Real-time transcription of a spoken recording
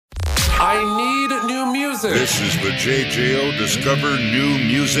I need new music. This is the JJO Discover New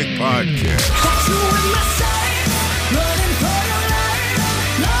Music Podcast.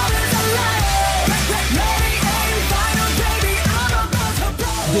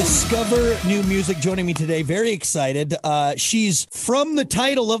 Discover New Music joining me today. Very excited. She's from the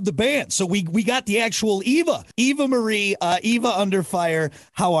title of the band. So we got the actual Eva Marie, Eva Under Fire.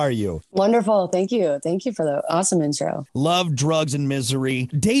 How are you? Wonderful. Thank you. Thank you for the awesome intro. Love, Drugs, and Misery.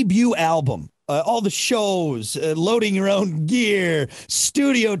 Debut album. All the shows, loading your own gear,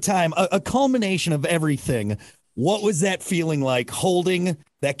 studio time, a culmination of everything. What was that feeling like holding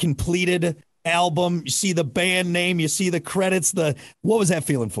that completed album? You see the band name, you see the credits, what was that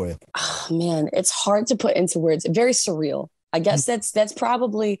feeling for you? Oh, man, it's hard to put into words. Very surreal. I guess that's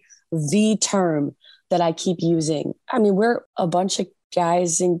probably the term that I keep using. I mean, we're a bunch of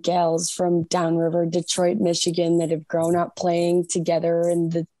guys and gals from downriver Detroit, Michigan that have grown up playing together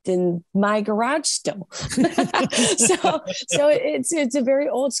in my garage still. so it's a very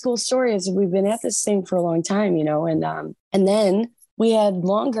old school story, as we've been at this thing for a long time, and then we had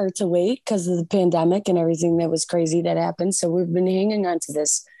longer to wait because of the pandemic and everything that was crazy that happened. So we've been hanging on to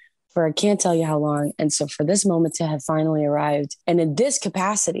this for I can't tell you how long. And so for this moment to have finally arrived, and in this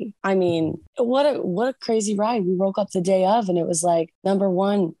capacity, I mean, what a crazy ride. We woke up the day of and it was like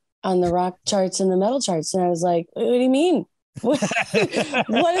 #1 on the rock charts and the metal charts. And I was like, what do you mean? What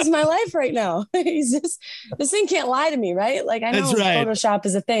is my life right now? This thing can't lie to me, right? Like, I know Photoshop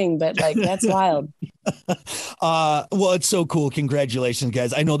is a thing, but like, that's wild. Well, it's so cool. Congratulations,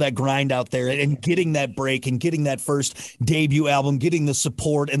 guys. I know that grind out there and getting that break and getting that first debut album, getting the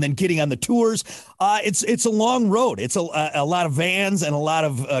support, and then getting on the tours. It's a long road. It's a lot of vans and a lot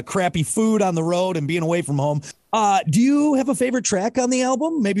of crappy food on the road and being away from home. Do you have a favorite track on the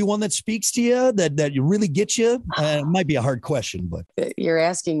album? Maybe one that speaks to you, that you really get you? It might be a hard question, but you're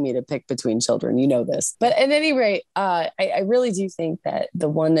asking me to pick between children. You know this. But at any rate, I really do think that the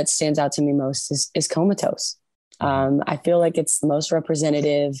one that stands out to me most is Comatose. I feel like it's the most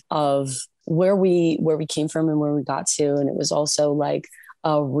representative of where we came from and where we got to. And it was also like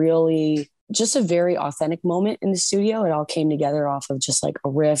just a very authentic moment in the studio. It all came together off of just like a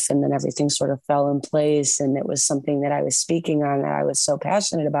riff, and then everything sort of fell in place. And it was something that I was speaking on that I was so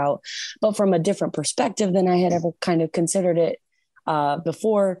passionate about, but from a different perspective than I had ever kind of considered it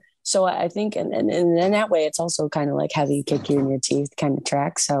before. So I think, and in that way, it's also kind of like heavy, kick you in your teeth kind of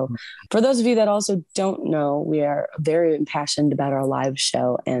track. So for those of you that also don't know, we are very impassioned about our live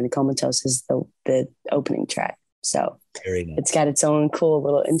show, and Comatose is the opening track. So very nice. It's got its own cool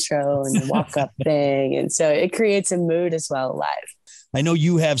little intro and walk up thing. And so it creates a mood as well live. I know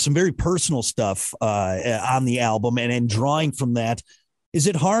you have some very personal stuff on the album, and drawing from that, is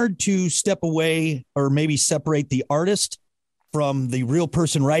it hard to step away or maybe separate the artist from the real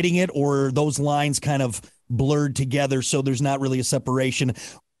person writing it, or those lines kind of blurred together so there's not really a separation?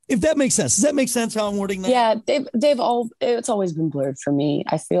 If that makes sense. Does that make sense how I'm wording that? Yeah, it's always been blurred for me.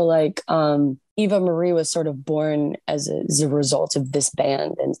 I feel like Eva Marie was sort of born as a result of this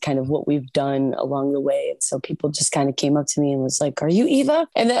band and kind of what we've done along the way. And so people just kind of came up to me and was like, "Are you Eva?"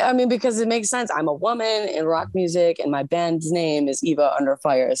 And then, I mean, because it makes sense. I'm a woman in rock music and my band's name is Eva Under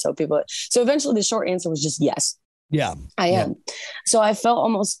Fire. So eventually the short answer was just yes. Yeah, I am. Yeah. So I felt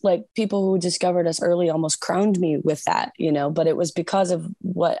almost like people who discovered us early almost crowned me with that, but it was because of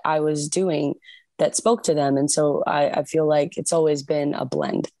what I was doing that spoke to them. And so I feel like it's always been a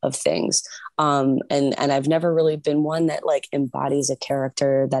blend of things. And I've never really been one that like embodies a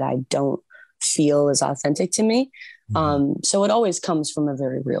character that I don't feel is authentic to me. So it always comes from a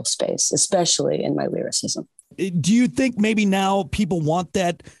very real space, especially in my lyricism. Do you think maybe now people want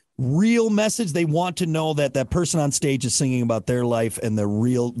that real message? They want to know that that person on stage is singing about their life and the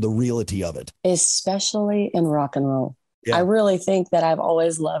reality of it, especially in rock and roll. Yeah. I really think that I've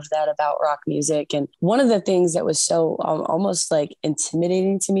always loved that about rock music. And one of the things that was so almost like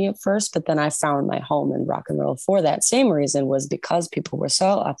intimidating to me at first, but then I found my home in rock and roll for that same reason, was because people were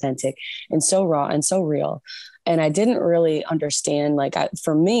so authentic and so raw and so real. And I didn't really understand,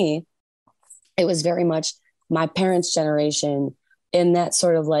 for me, it was very much my parents' generation in that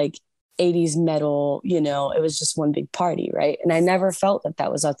sort of like 80s metal, it was just one big party, right? And I never felt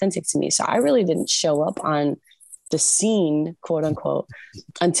that was authentic to me. So I really didn't show up on the scene, quote unquote,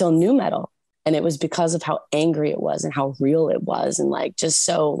 until nu metal. And it was because of how angry it was and how real it was, and like just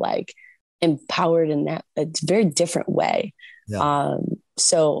so like empowered in that a very different way. Yeah.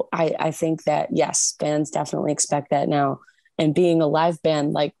 So I think that, yes, bands definitely expect that now. And being a live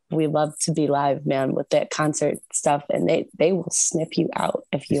band, like, we love to be live, man, with that concert stuff. And they will snip you out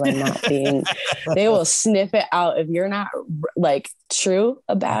if you are not being, they will sniff it out. If you're not like true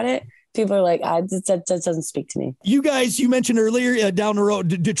about it, people are like, that doesn't speak to me. You guys, you mentioned earlier down the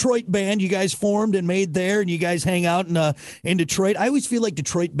road, Detroit band you guys formed and made there, and you guys hang out in Detroit. I always feel like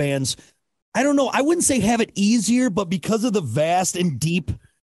Detroit bands, I don't know, I wouldn't say have it easier, but because of the vast and deep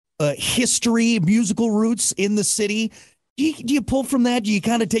history, musical roots in the city, do you pull from that? Do you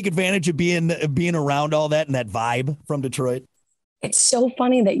kind of take advantage of being around all that and that vibe from Detroit? It's so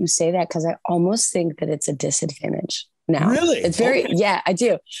funny that you say that, because I almost think that it's a disadvantage now. Really? It's very, okay. Yeah, I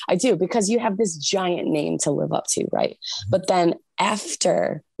do, because you have this giant name to live up to, right? But then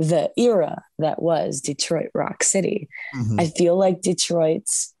after the era that was Detroit Rock City, I feel like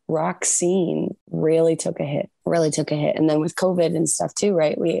Detroit's rock scene really took a hit. And then with COVID and stuff too,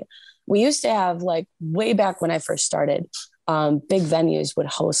 right? We used to have, like, way back when I first started, big venues would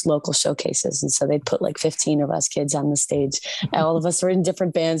host local showcases. And so they'd put like 15 of us kids on the stage. All of us were in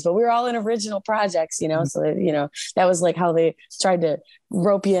different bands, but we were all in original projects, So, that was like how they tried to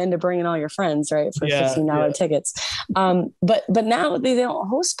rope you into bringing all your friends, right? For $15 tickets. But now they don't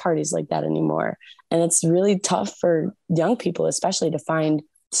host parties like that anymore. And it's really tough for young people, especially, to find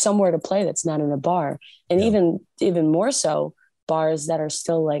somewhere to play that's not in a bar. And even more so, bars that are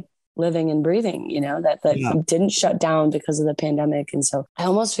still like living and breathing, that didn't shut down because of the pandemic. And so I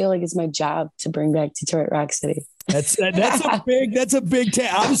almost feel like it's my job to bring back Detroit Rock City. That's a big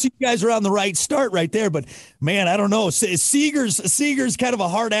obviously you guys are on the right start right there, but man, I don't know. Seeger's kind of a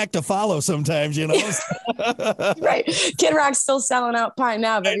hard act to follow sometimes, Right. Kid Rock's still selling out Pine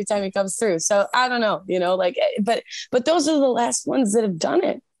Ave every time he comes through. So I don't know, but those are the last ones that have done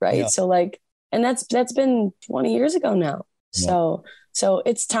it. Right. Yeah. So and that's been 20 years ago now. Yeah. So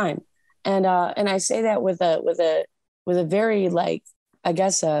it's time. And I say that with a very, like, I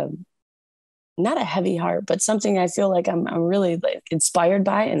guess, not a heavy heart, but something I feel like I'm really, like, inspired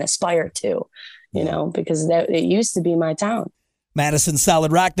by and aspire to, because it used to be my town. Madison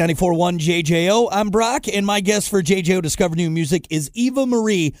Solid Rock 94.1 JJO. I'm Brock, and my guest for JJO Discover New Music is Eva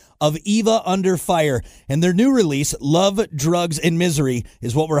Marie of Eva Under Fire. And their new release, Love, Drugs, and Misery,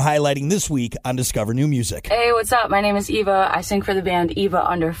 is what we're highlighting this week on Discover New Music. Hey, what's up? My name is Eva. I sing for the band Eva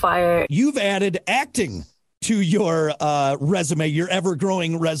Under Fire. You've added acting to your resume, your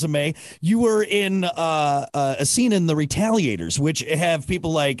ever-growing resume. You were in a scene in The Retaliators, which have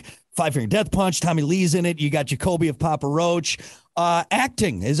people like Five Finger Death Punch, Tommy Lee's in it. You got Jacoby of Papa Roach.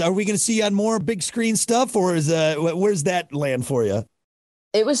 Acting, are we going to see you on more big screen stuff, or where's that land for you?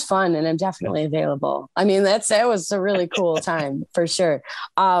 It was fun, and I'm definitely available. I mean, that was a really cool time for sure.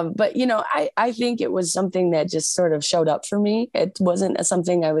 But I think it was something that just sort of showed up for me. It wasn't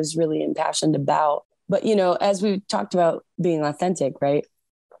something I was really impassioned about. But as we talked about being authentic, right?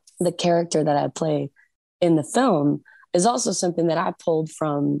 The character that I play in the film is also something that I pulled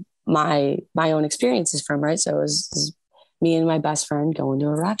from my own experiences from, right? So it was me and my best friend going to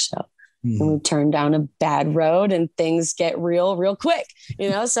a rock show. And we turned down a bad road and things get real quick,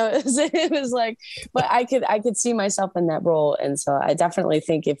 so it was like, but I could see myself in that role. And so I definitely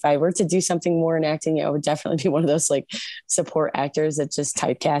think if I were to do something more in acting, I would definitely be one of those like support actors that just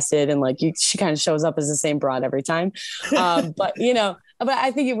typecasted and like she kind of shows up as the same broad every time. But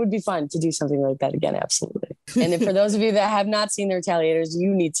I think it would be fun to do something like that again. Absolutely. And for those of you that have not seen The Retaliators,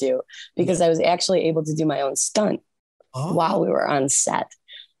 you need to, because I was actually able to do my own stunt while we were on set.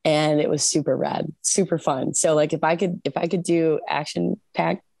 And it was super rad, super fun. So like if I could do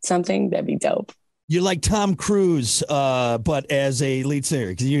action-packed something, that'd be dope. You're like Tom Cruise, but as a lead singer,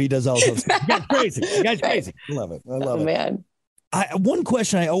 because he does all those things. You guys crazy. You guys crazy. I love it. I love it. Man. One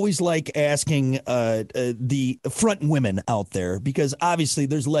question I always like asking the front women out there, because obviously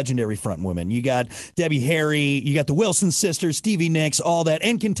there's legendary front women. You got Debbie Harry, you got the Wilson sisters, Stevie Nicks, all that,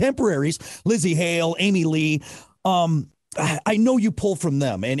 and contemporaries, Lizzie Hale, Amy Lee. I know you pull from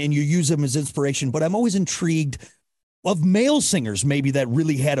them and you use them as inspiration, but I'm always intrigued of male singers maybe that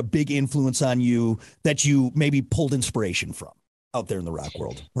really had a big influence on you that you maybe pulled inspiration from out there in the rock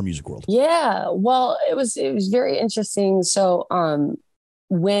world or music world. Yeah, well, it was very interesting. So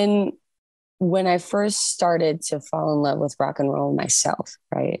when I first started to fall in love with rock and roll myself,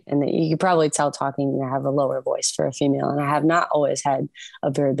 right? And you could probably tell talking, I have a lower voice for a female, and I have not always had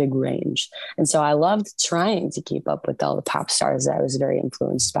a very big range. And so I loved trying to keep up with all the pop stars that I was very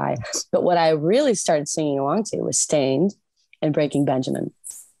influenced by. But what I really started singing along to was Stained and Breaking Benjamin.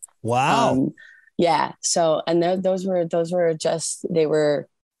 Wow. Yeah. So, and those were just, they were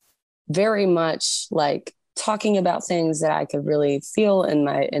very much like talking about things that I could really feel in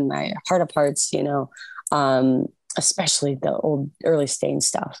my heart of hearts, especially the old early Stain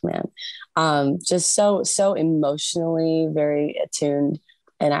stuff, man. Just so emotionally very attuned.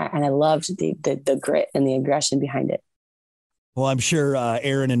 And I loved the grit and the aggression behind it. Well, I'm sure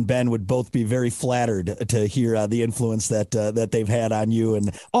Aaron and Ben would both be very flattered to hear the influence that they've had on you.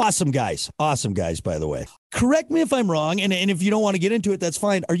 And awesome guys, by the way. Correct me if I'm wrong, and if you don't want to get into it, that's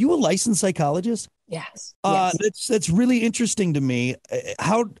fine. Are you a licensed psychologist? Yes. That's really interesting to me.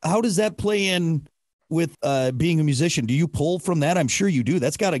 How does that play in with being a musician? Do you pull from that? I'm sure you do.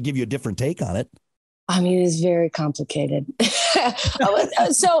 That's got to give you a different take on it. I mean, it's very complicated.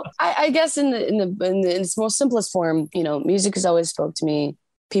 So I guess in its most simplest form, music has always spoke to me.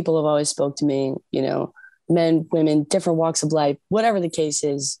 People have always spoke to me, men, women, different walks of life, whatever the case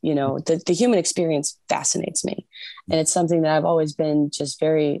is, the human experience fascinates me. And it's something that I've always been just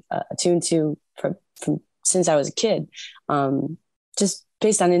very attuned to from since I was a kid, just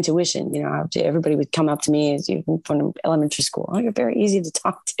based on intuition. Everybody would come up to me even from elementary school. Oh, you're very easy to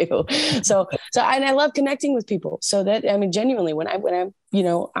talk to. So, and I love connecting with people. So that, I mean, genuinely, when I'm,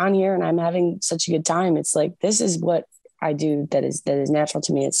 on here and I'm having such a good time, it's like, this is what I do that is natural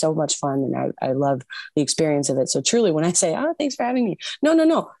to me. It's so much fun. And I love the experience of it. So truly, when I say, oh, thanks for having me.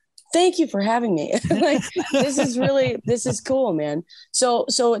 No. Thank you for having me. Like, this is cool, man. So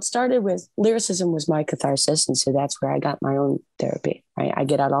it started with lyricism was my catharsis. And so that's where I got my own therapy, right? I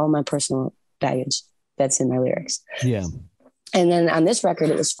get out all my personal baggage that's in my lyrics. Yeah. And then on this record,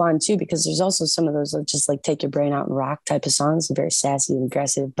 it was fun too, because there's also some of those just like take your brain out and rock type of songs, very sassy and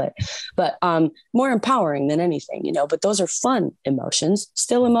aggressive, but more empowering than anything, but those are fun emotions,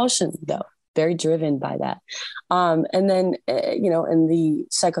 still emotion though. Very driven by that. And then, in the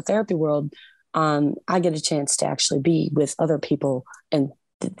psychotherapy world, I get a chance to actually be with other people and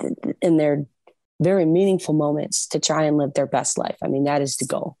in their very meaningful moments to try and live their best life. I mean, that is the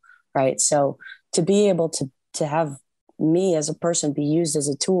goal, right? So to be able to have me as a person be used as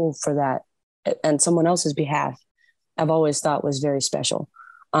a tool for that on someone else's behalf, I've always thought was very special.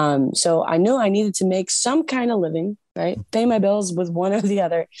 So I knew I needed to make some kind of living, right? Pay my bills with one or the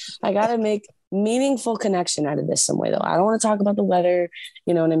other. I got to make meaningful connection out of this some way though. I don't want to talk about the weather.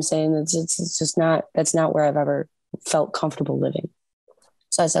 You know what I'm saying? It's just not, that's not where I've ever felt comfortable living.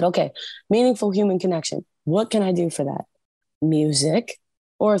 So I said, okay, meaningful human connection. What can I do for that? Music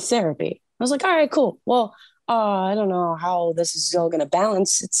or therapy? I was like, all right, cool. Well, I don't know how this is all going to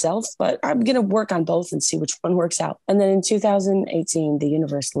balance itself, but I'm going to work on both and see which one works out. And then in 2018, the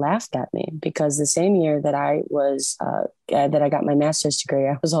universe laughed at me because the same year that I was, that I got my master's degree,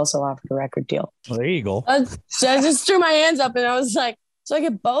 I was also offered a record deal. Well, there you go. So I just threw my hands up and I was like, so I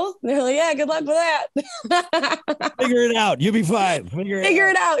get both? And they're like, yeah, good luck with that. Figure it out. You'll be fine. Figure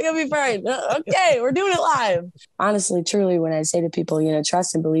it out. You'll be fine. Okay, we're doing it live. Honestly, truly, when I say to people,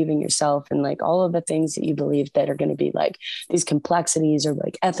 trust and believe in yourself and like all of the things that you believe that are going to be like these complexities or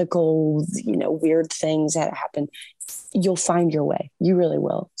like ethical, weird things that happen, you'll find your way. You really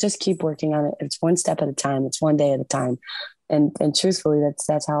will. Just keep working on it. It's one step at a time. It's one day at a time. And truthfully,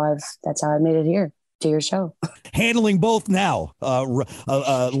 that's how I've made it here to your show. Handling both now,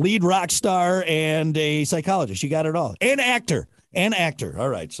 lead rock star and a psychologist. You got it all. And actor. All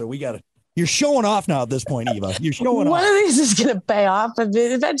right. So you're showing off now at this point, Eva. You're showing off. One of these is going to pay off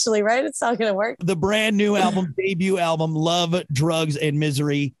eventually, right? It's all going to work. The brand new album, debut album, Love, Drugs, and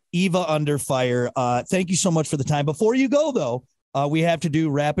Misery, Eva Under Fire. Thank you so much for the time. Before you go, though, we have to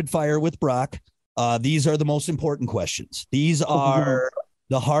do rapid fire with Brock. These are the most important questions. These are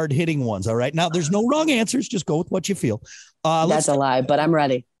the hard hitting ones. All right. Now there's no wrong answers. Just go with what you feel. That's a lie, but I'm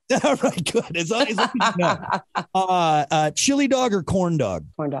ready. All right, good. As long as you know. Chili dog or corn dog?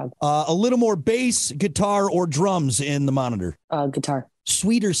 Corn dog. A little more bass, guitar, or drums in the monitor? Guitar.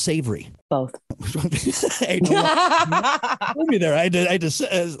 Sweet or savory? Both. Hey, hold me there. I had to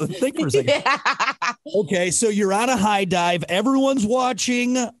think for a second. Yeah. Okay, so you're on a high dive. Everyone's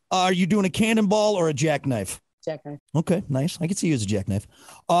watching. Are you doing a cannonball or a jackknife? Jackknife. Okay, nice. I can see you as a jackknife.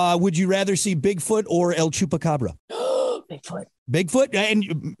 Would you rather see Bigfoot or El Chupacabra? Bigfoot. Bigfoot,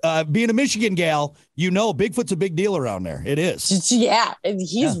 and being a Michigan gal, Bigfoot's a big deal around there. It is. Yeah,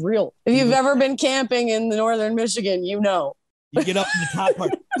 he's real. If you've ever been camping in the northern Michigan, You get up in the top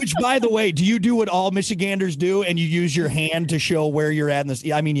part, which, by the way, do you do what all Michiganders do and you use your hand to show where you're at in this?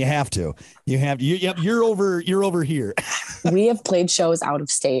 I mean, you have to. You're over here. We have played shows out of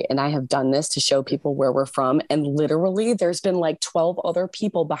state and I have done this to show people where we're from. And literally there's been like 12 other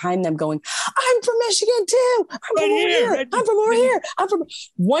people behind them going, I'm from Michigan too. I'm from over here. I'm from over here. I'm from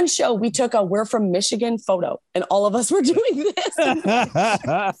one show. We took a "We're from Michigan" photo and all of us were doing this.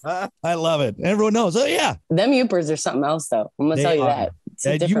 I love it. Everyone knows. Oh yeah. Them Youpers are something else though. I'm going to tell you that. It's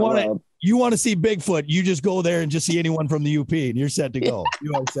a different world. You want to see Bigfoot, you just go there and just see anyone from the UP and you're set to go.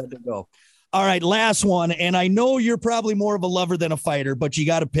 You are set to go. All right, last one. And I know you're probably more of a lover than a fighter, but you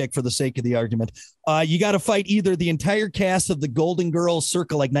got to pick for the sake of the argument. You got to fight either the entire cast of the Golden Girls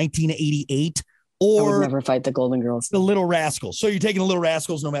circa like 1988 I would or never fight the Golden Girls. the Little Rascals. So you're taking the Little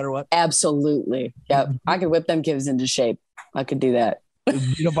Rascals no matter what? Absolutely. Yep. I could whip them kids into shape. I could do that.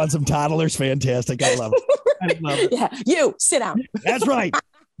 Beat up on some toddlers. Fantastic. I love it. I love it. Yeah. You sit down. That's right.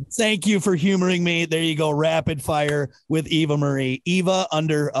 Thank you for humoring me. There you go. Rapid fire with Eva Marie. Eva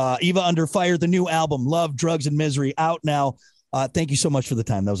Under Fire, the new album, Love, Drugs, and Misery, out now. Thank you so much for the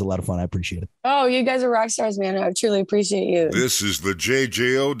time. That was a lot of fun. I appreciate it. Oh, you guys are rock stars, man. I truly appreciate you. This is the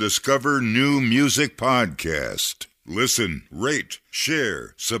JJO Discover New Music Podcast. Listen, rate,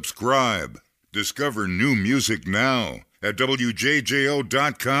 share, subscribe. Discover new music now at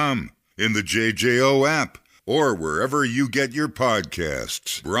WJJO.com, in the JJO app, or wherever you get your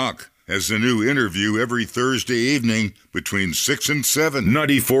podcasts. Brock has a new interview every Thursday evening between 6 and 7.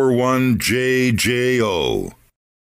 94.1 JJO.